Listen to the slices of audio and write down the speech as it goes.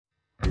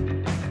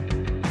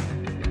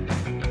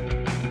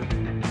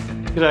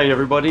G'day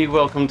everybody,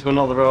 welcome to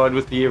another ride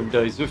with the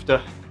Everyday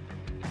Zwifter.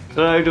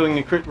 Today doing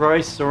a crit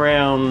race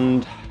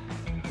around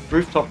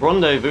Rooftop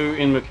Rendezvous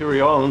in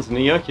Makuri Islands in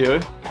Tokyo.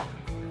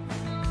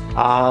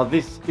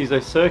 This is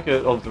a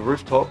circuit of the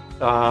rooftop.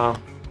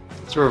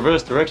 It's a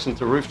reverse direction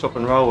to rooftop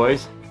and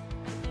railways,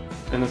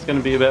 and it's going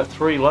to be about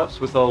 3 laps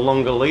with a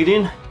longer lead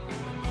in,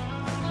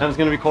 and it's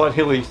going to be quite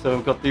hilly, so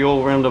we've got the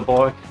all-rounder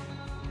bike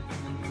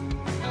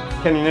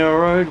Canyon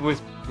Arrow Road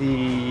with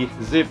the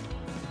Zip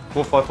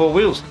 4x4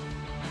 wheels.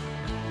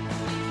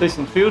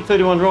 Decent field,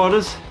 31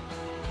 riders,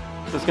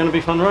 so it's going to be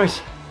a fun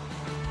race.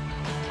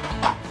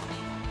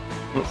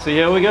 Let's see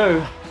how we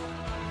go.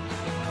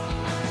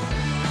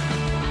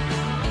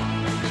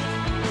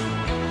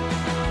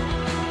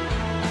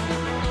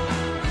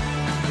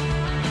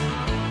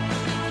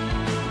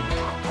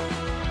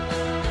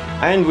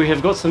 And we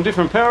have got some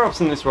different power-ups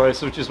in this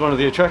race, which is one of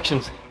the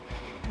attractions.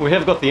 We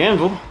have got the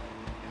Anvil,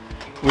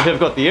 we have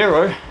got the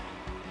Aero,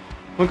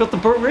 we've got the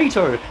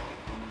Burrito.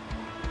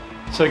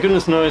 So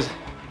goodness knows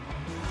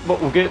what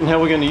we'll get and how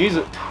we're going to use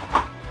it.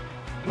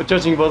 But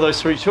judging by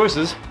those 3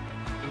 choices,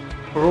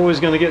 we're always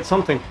going to get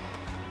something.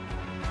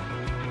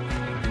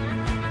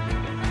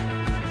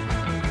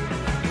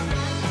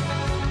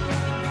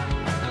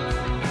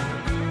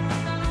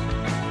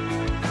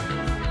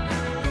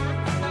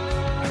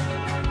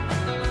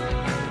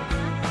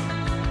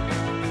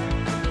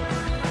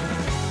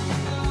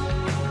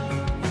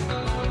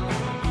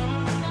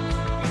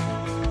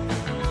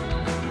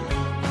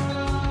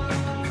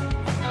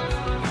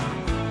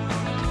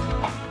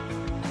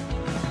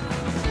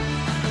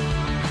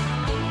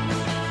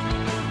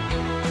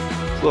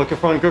 Like a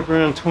front grip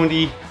around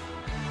 23,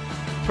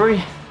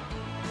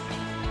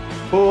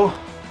 4,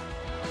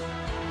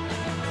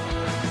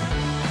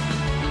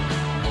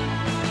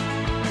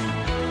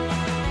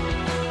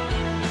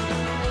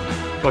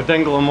 if I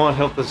dangle I might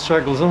help the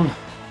struggles on.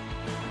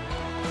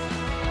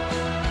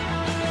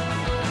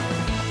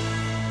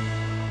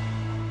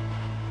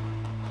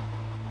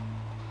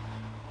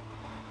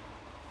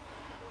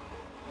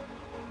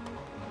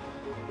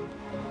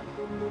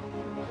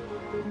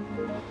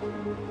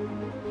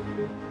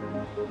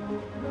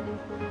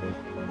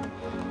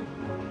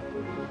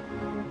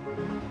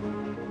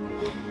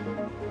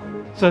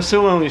 So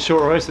still only a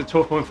short race at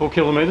 12.4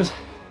 kilometers,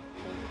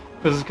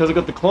 because I've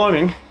got the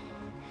climbing.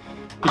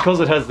 Because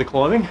it has the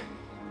climbing,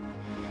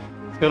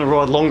 it's going to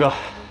ride longer.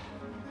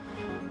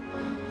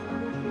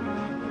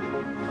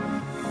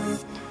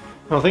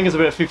 I think it's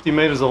about 50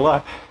 meters a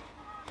lap.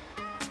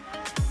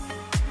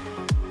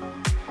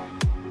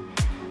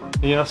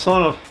 Yeah,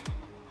 sign up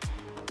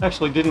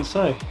actually didn't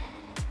say.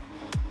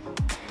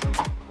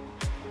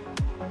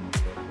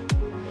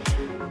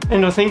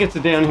 And I think it's a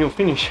downhill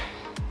finish.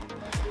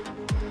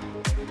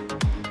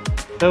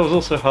 That was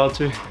also hard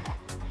to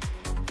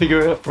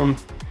figure out from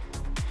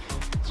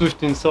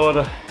Zwift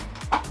Insider.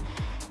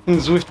 In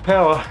Zwift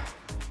Power,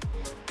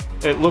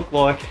 it looked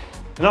like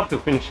an uphill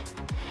finish,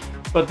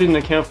 but didn't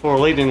account for a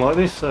lead in like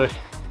this, so I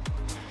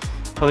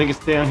think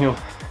it's downhill.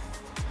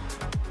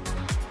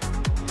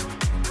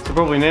 So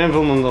probably an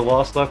Anvil on the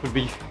last lap would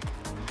be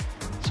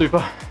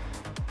super.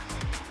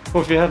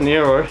 Or if you had an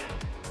Aero,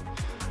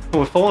 or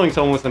we're following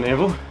someone with an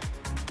Anvil.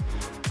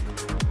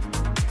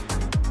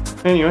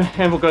 Anyway,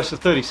 Anvil goes for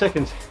 30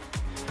 seconds.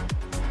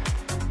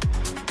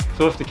 So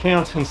we'll have to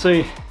count and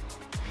see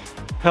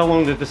how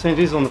long the descent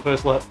is on the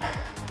first lap.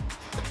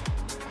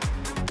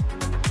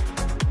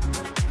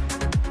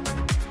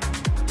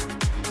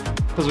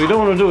 Because we don't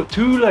want to do it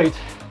too late.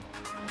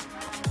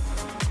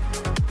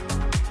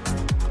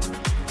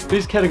 It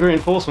is category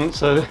enforcement,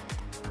 so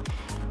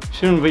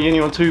shouldn't be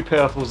anyone too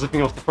powerful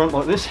zipping off the front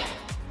like this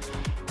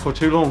for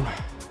too long.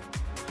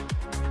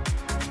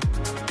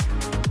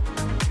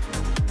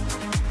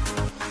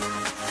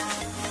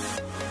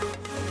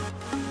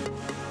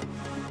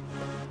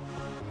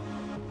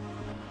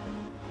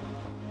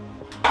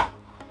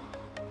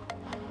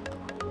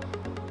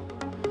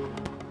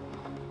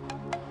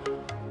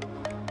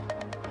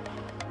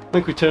 I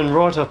think we turn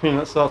right up in,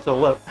 that starts our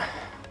lap.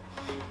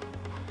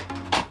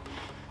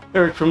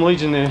 Eric from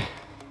Legion there,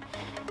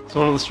 it's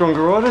one of the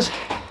stronger riders.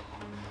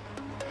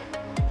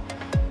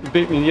 He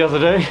beat me the other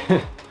day.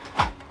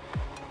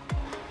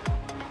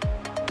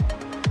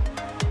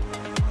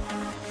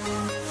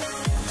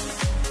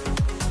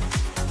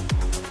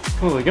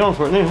 Oh, they're going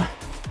for it now.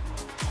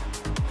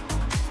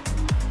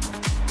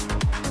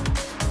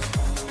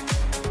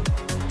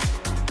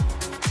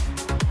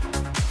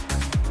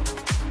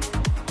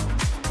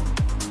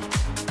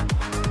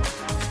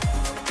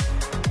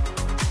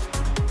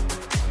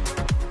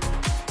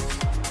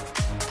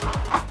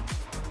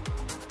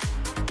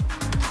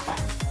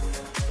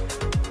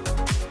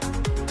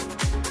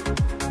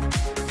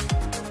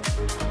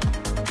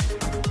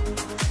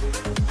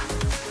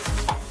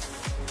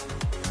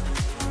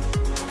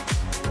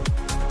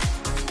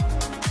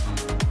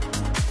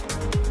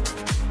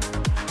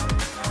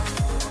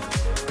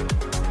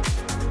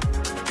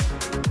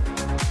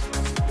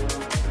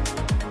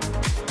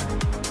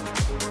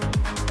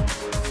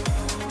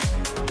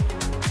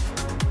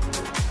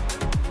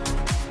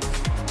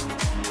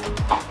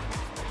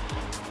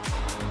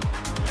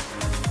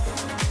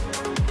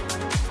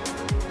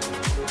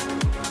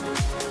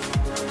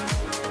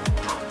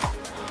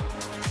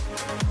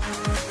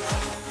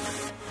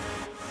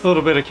 Thought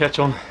I'd better catch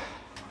on.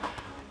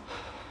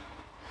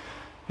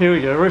 Here we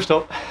go,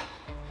 rooftop.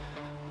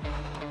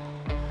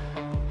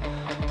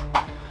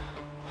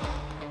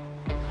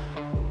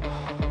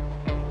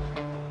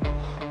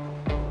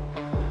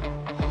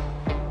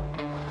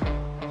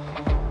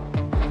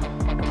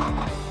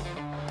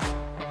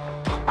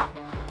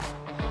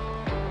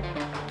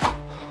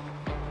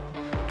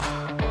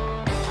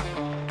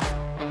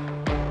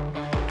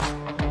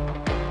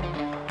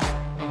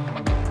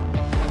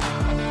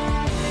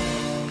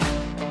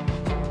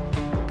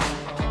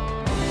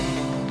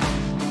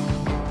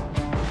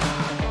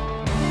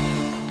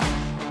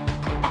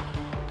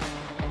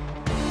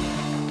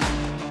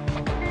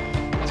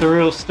 It's a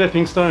real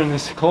stepping stone,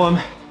 this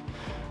climb.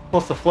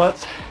 Lots of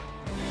flats,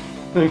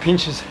 then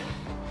pinches.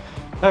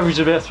 Average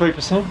about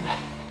 3%.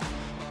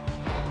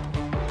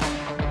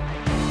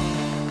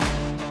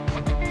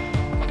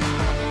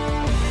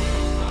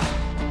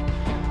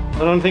 I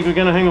don't think we're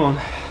going to hang on.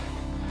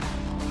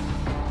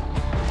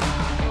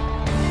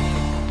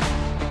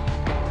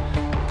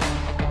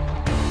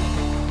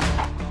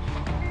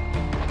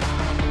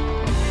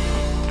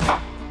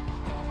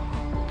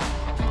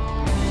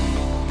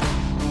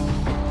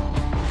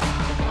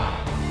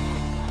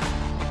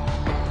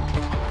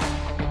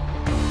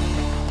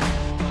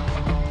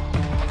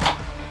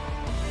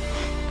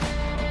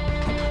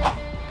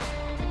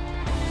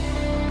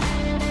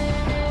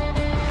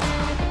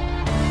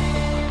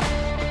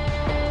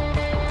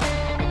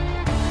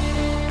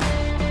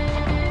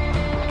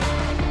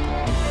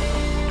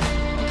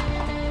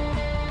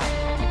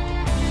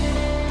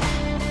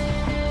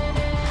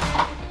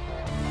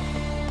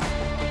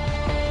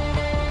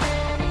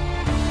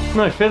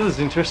 No feathers,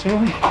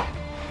 interestingly.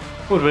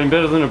 Would have been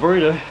better than a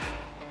burrito.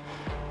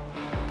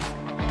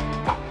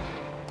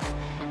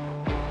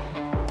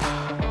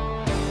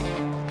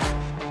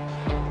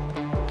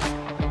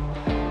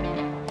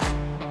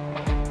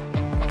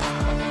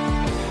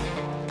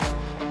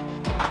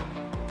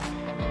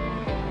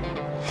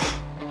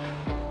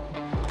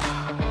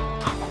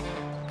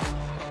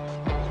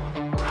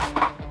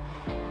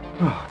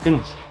 Oh,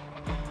 goodness.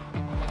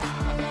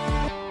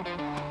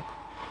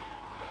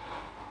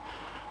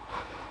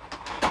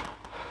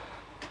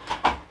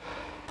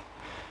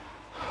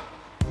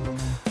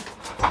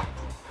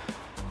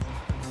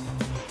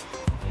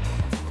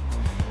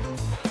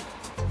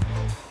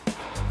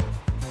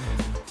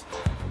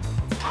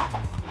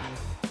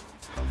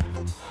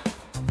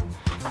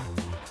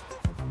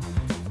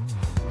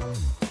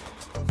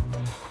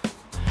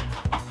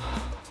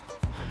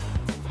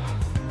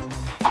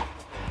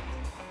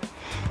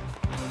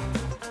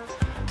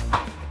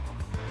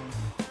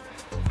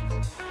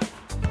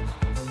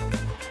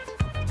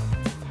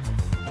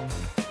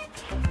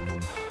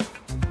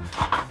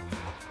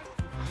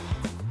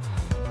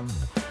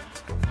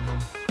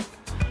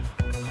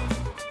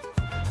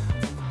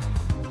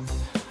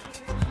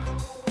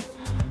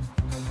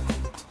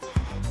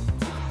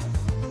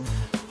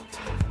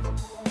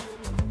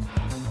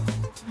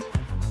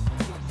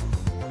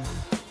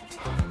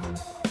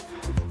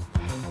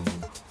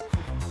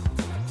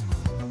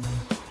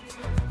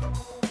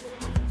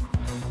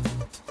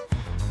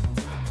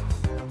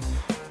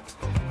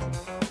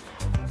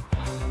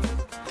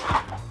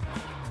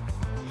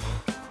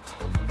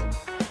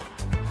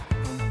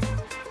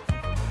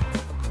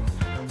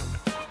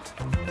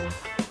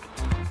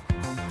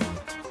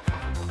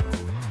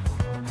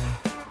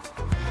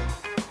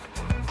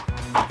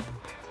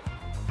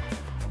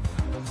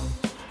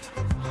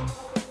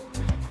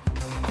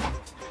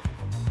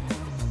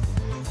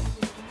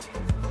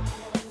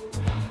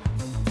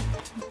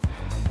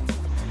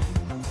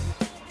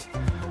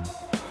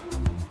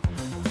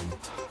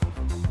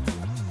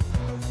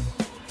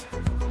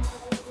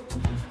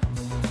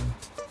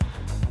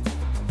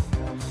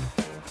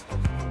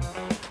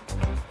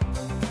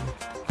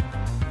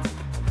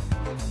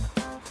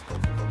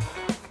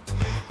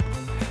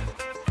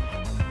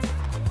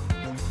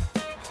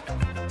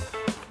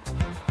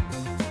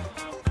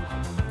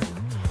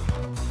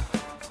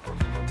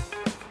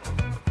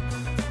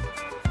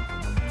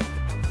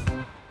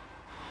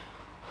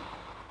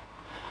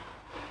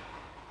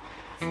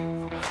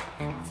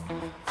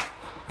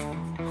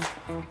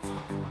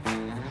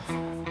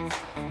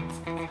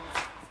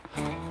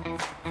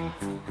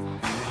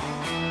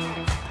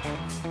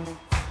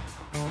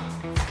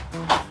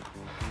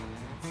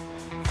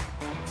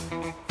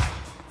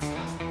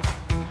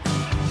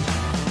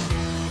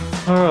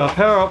 Alright,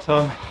 power up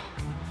time.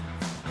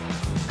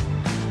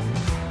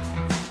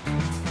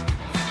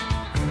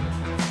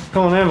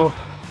 Come on, Anvil.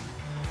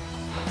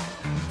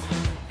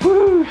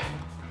 Woo!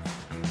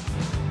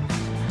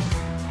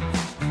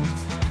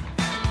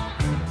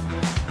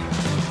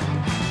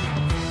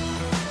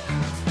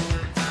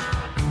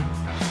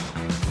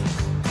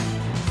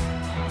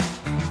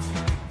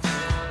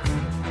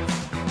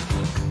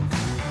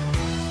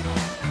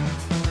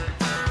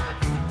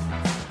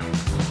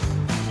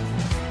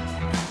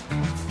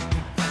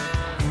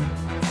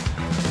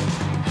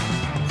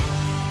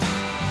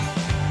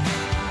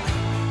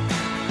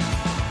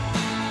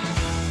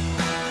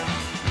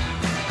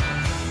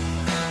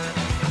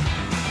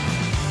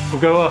 We'll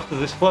go after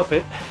this flat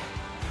bit.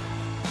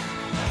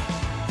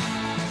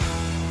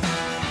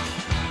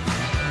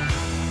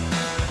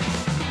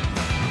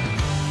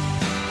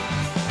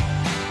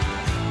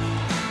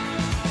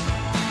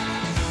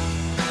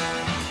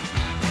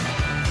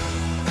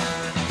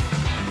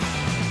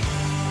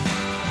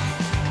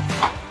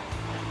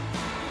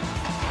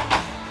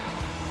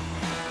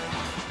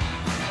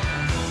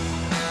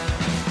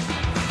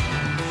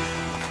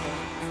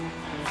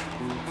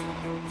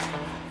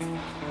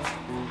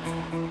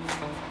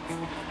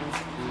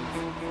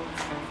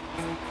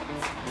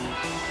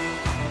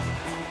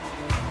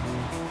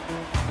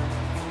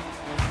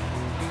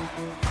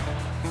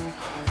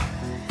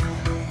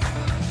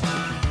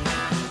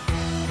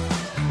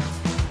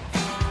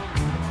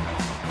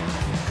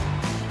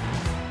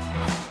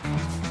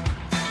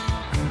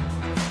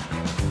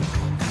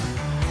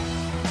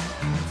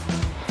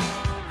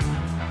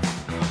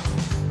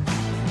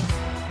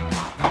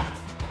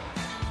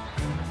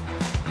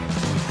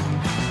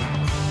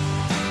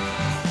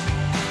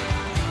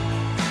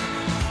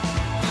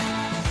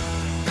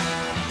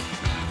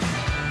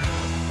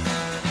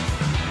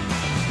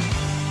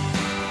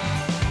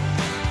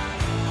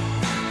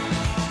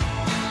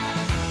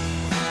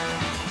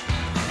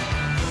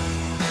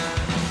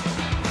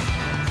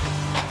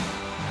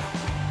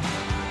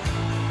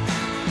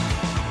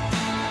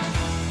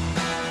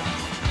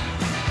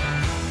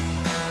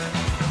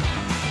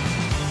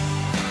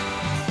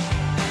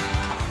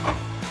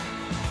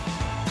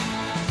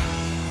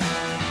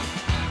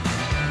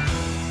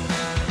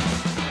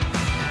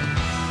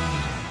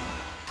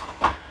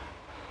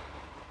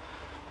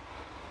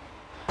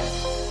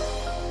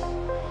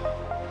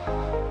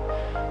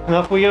 And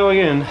up we go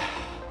again.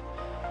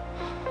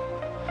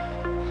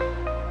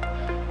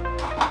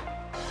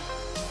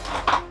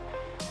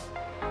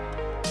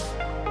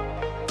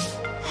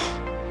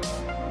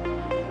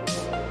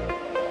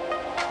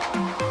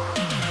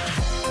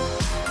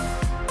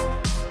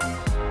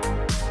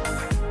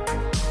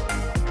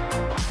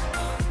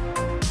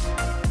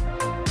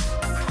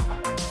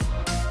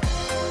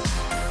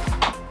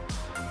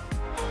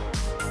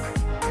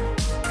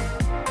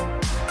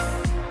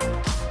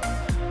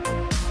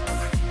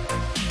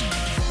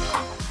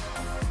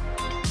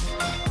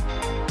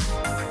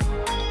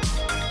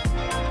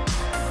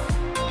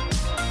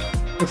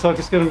 Looks like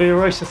it's going to be a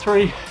race of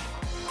 3.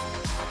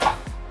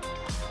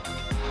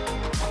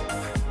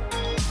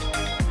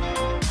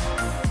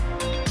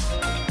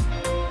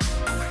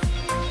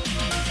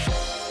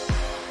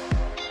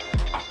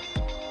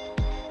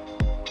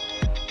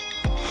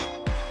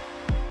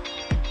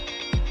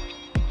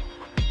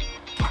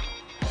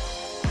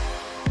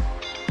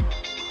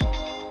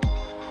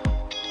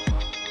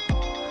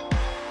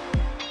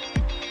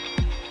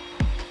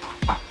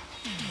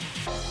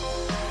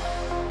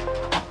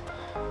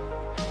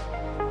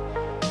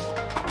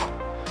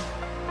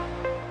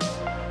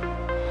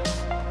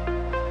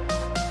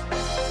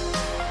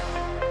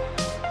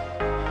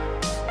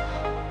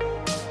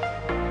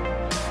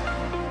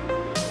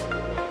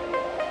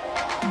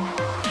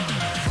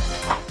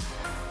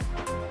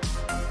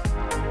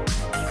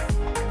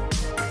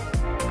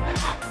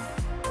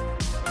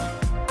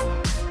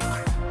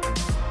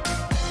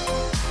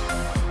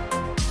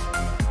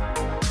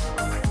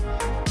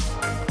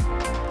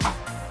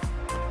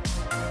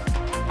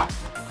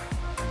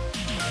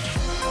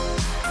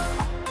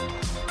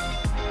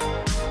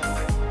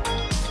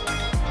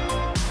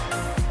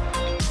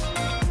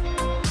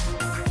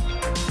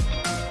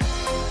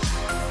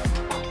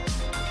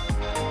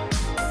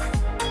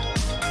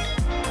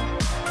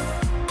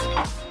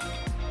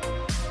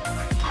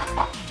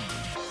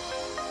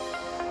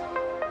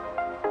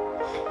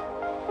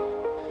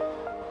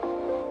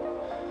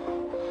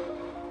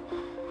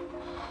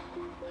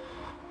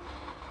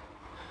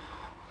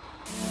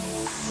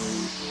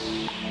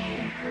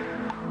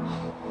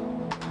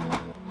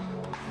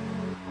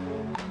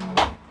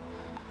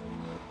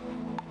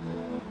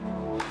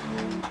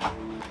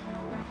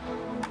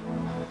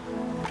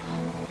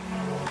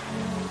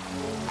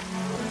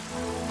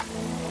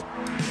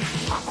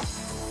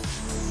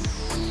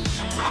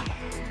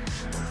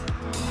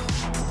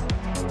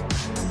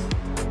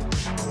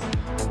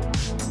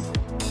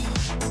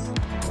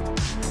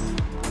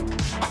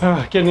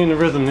 Getting in the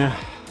rhythm now.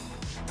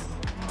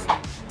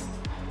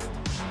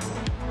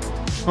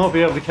 I'll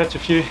be able to catch a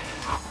few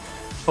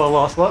by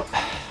last lap.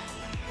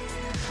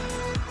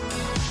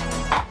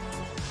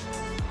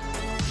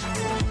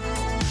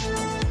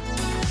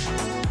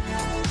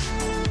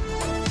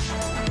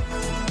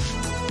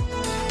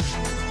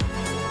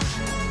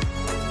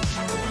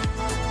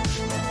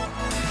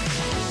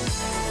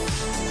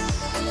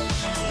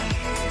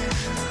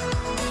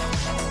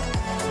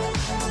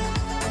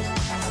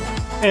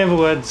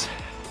 Anvil heads.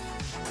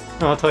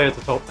 I'll tell you at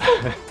the top.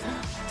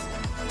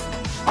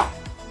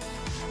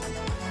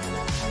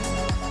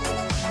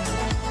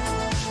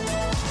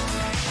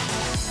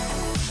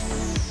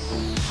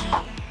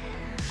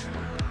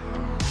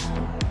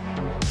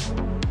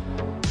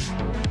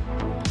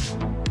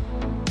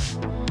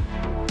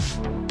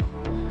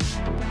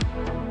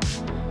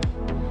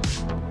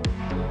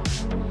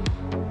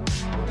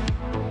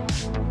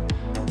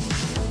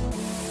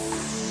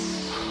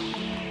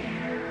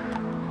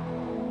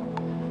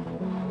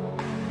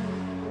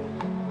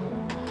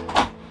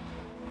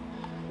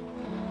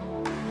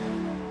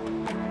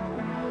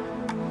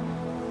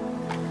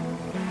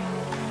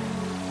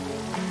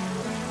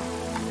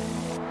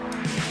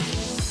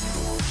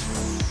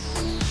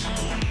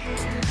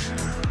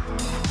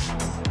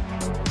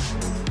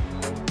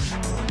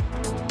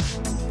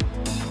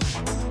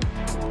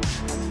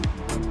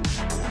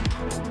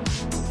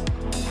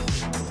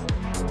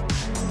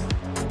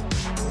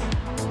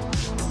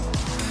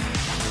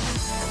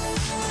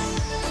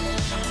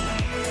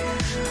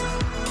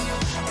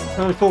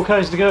 Only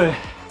 4Ks to go.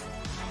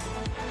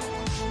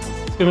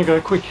 It's gonna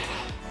go quick.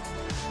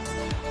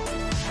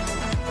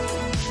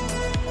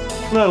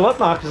 No lap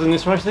markers in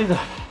this race either.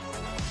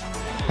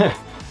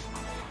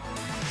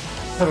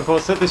 Haven't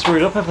quite set this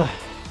route up, have they?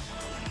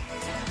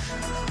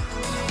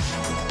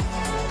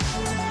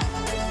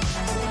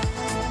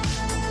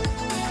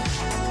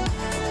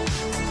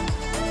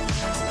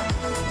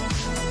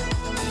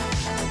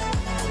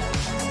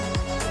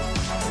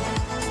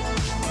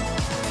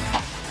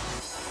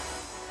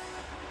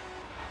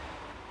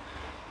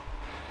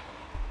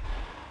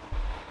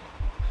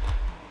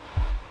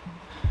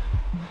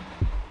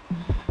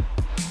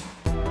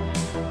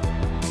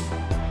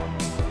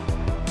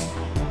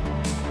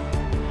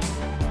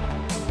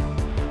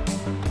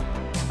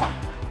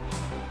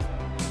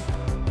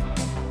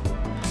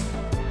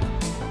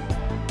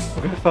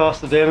 A bit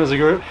faster down as a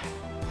group.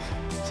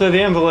 So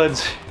the Anvil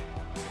adds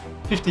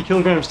 50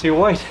 kilograms to your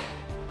weight.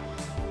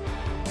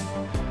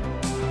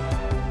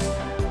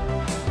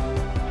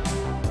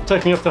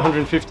 Take me up to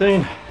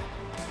 115.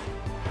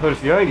 But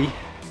if you're 80,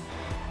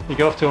 you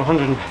go up to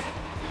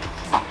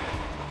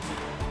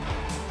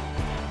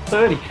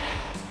 130.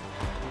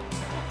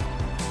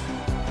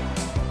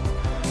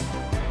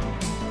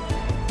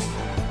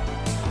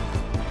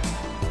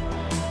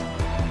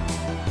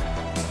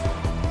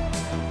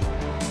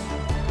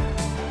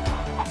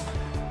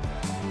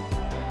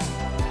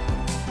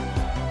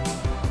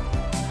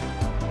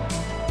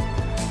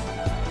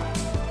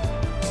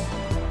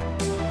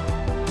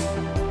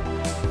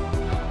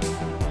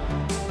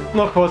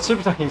 Not quite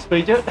super tucking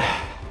speed yet.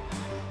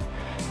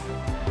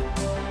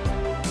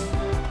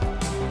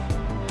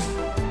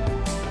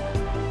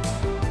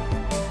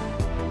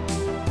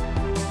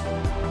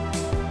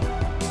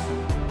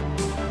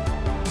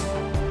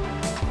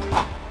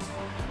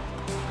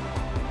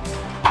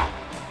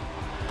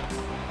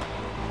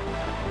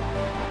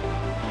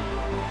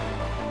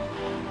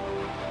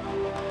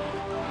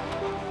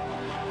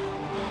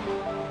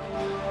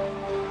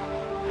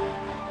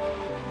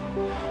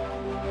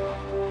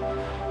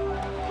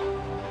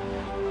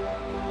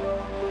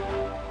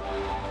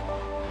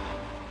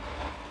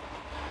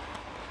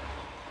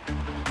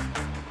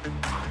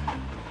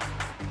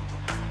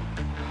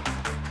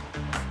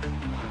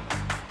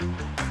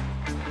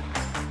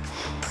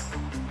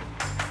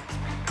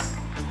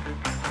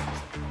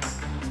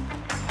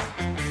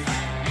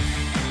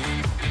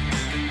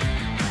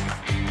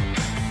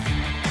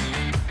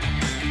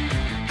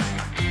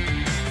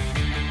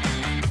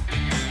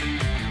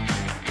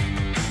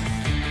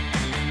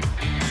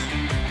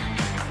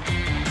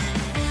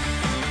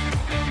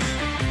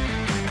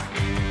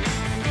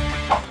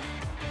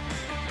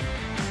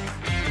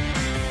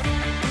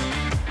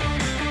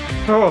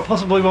 Oh,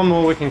 possibly one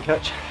more we can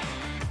catch.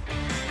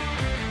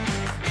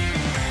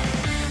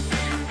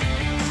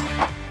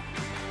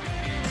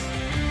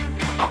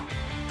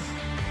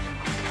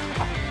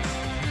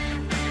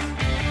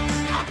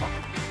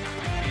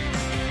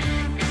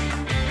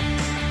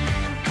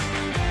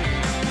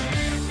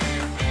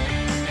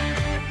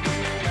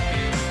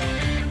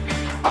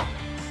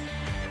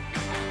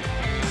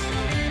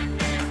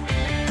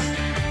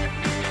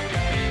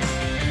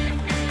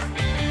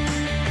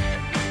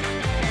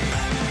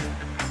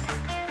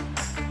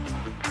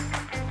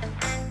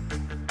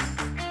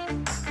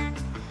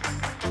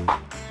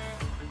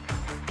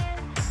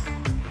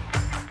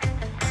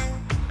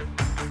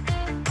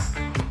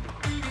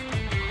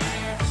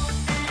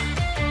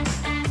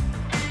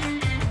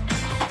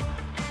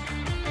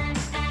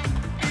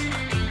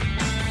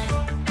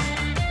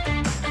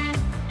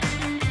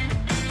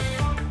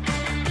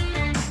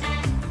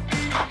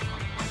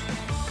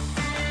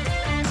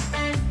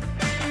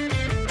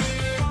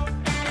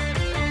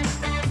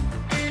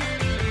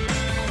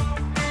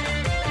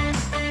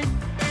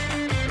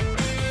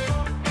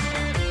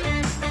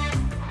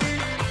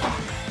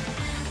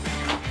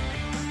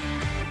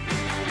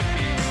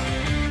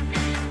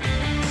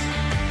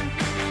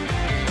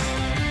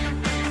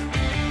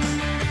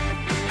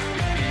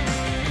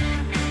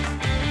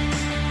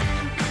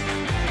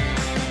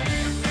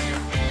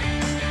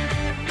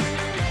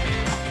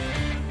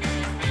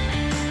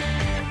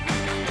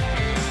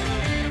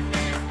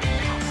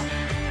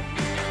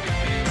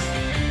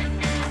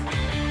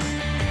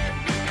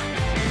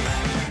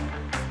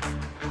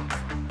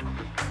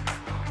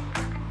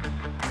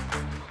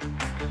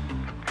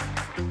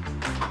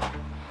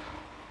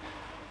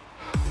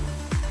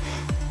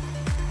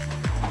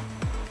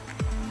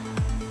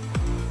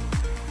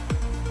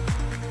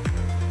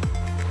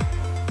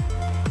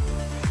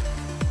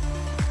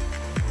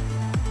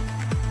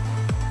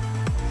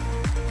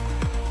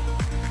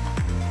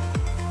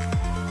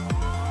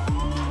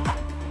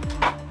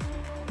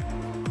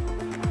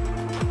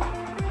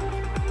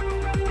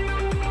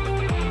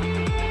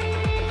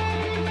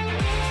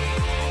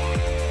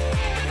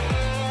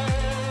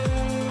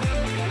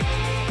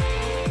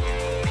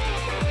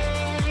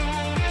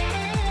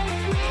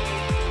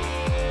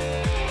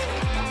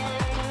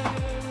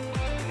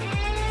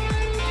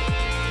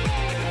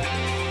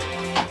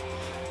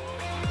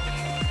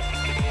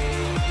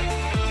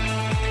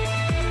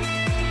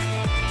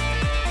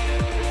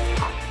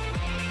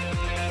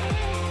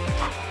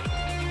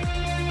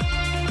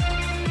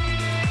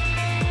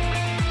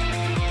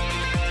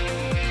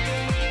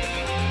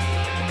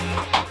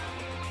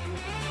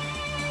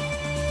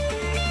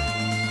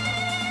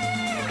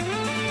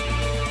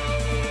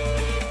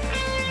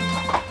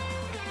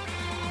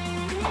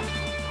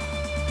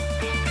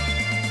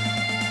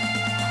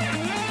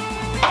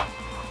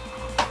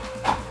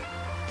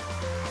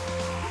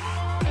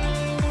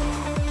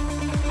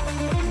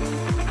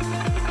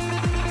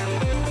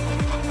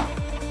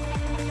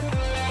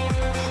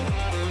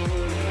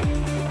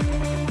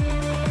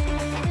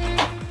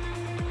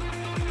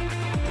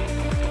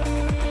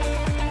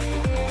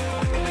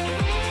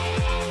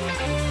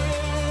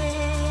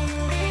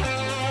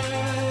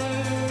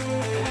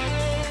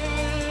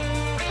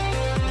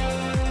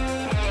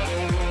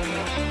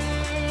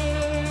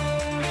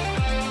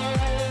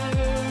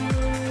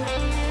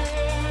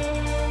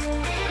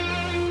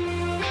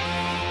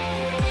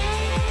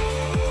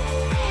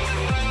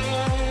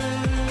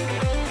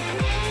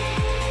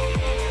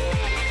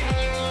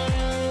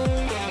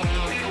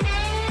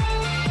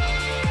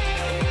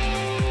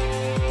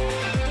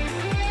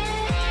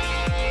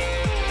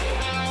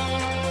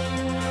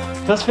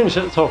 Let's finish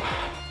at the top.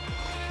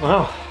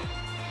 Wow.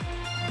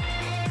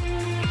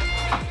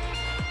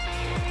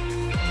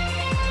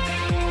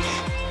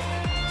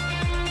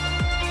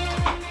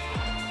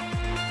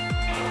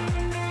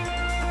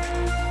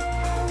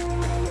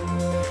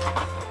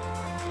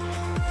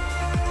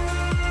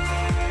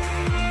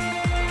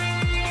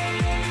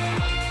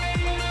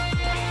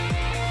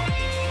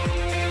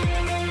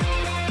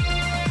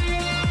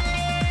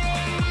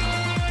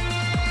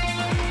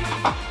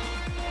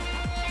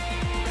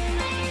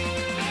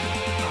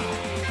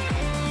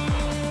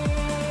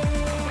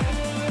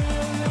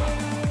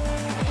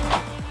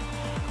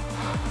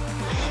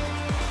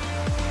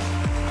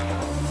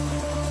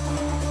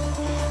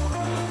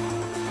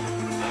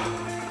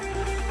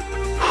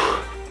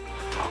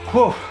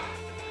 Whoa.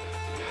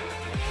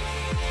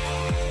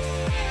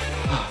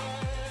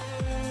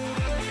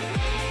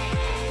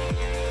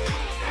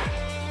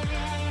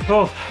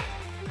 Well,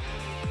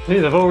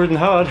 these have all ridden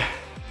hard.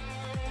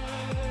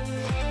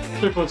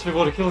 2.2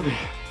 watt a kilogram.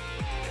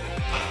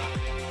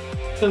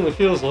 Certainly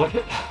feels like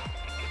it.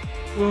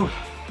 Ooh.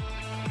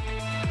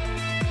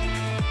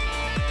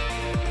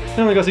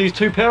 Only got to use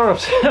 2 power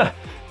ups.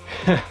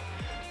 Now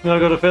I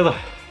got a feather.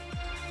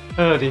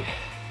 Oh dear.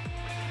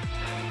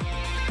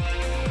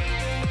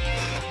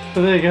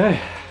 So there you go.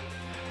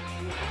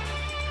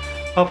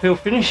 Uphill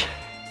finish.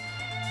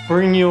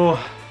 Bring your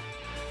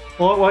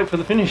lightweight for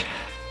the finish.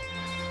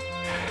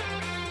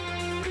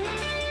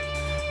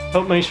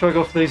 Help me shrug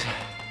off these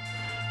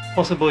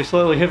possibly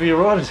slightly heavier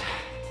riders.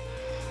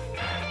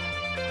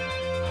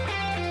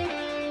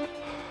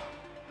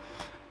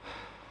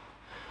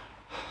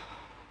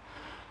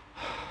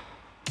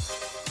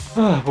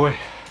 Oh boy.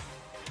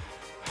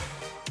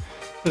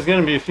 There's going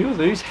to be a few of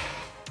these.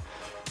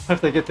 Hope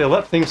they get their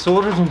lap thing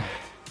sorted, and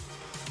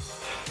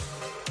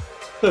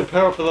third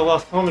power up for the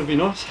last time would be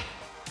nice.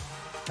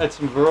 Add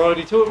some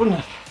variety to it, wouldn't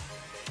it?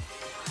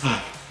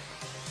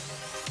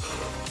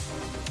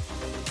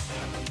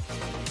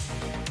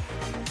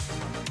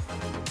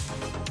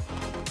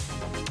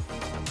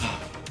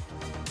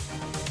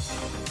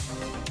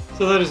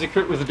 So that is a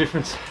crit with a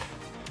different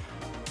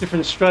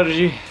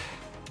strategy.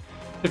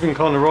 Different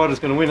kind of rider's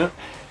going to win it.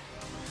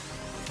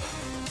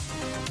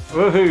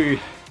 Woohoo!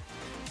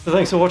 So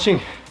thanks for watching.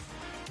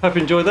 Hope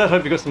you enjoyed that.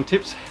 Hope you got some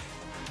tips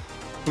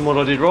from what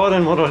I did right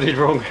and what I did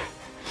wrong.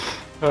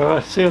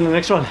 Alright, see you on the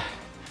next one.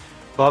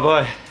 Bye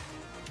bye.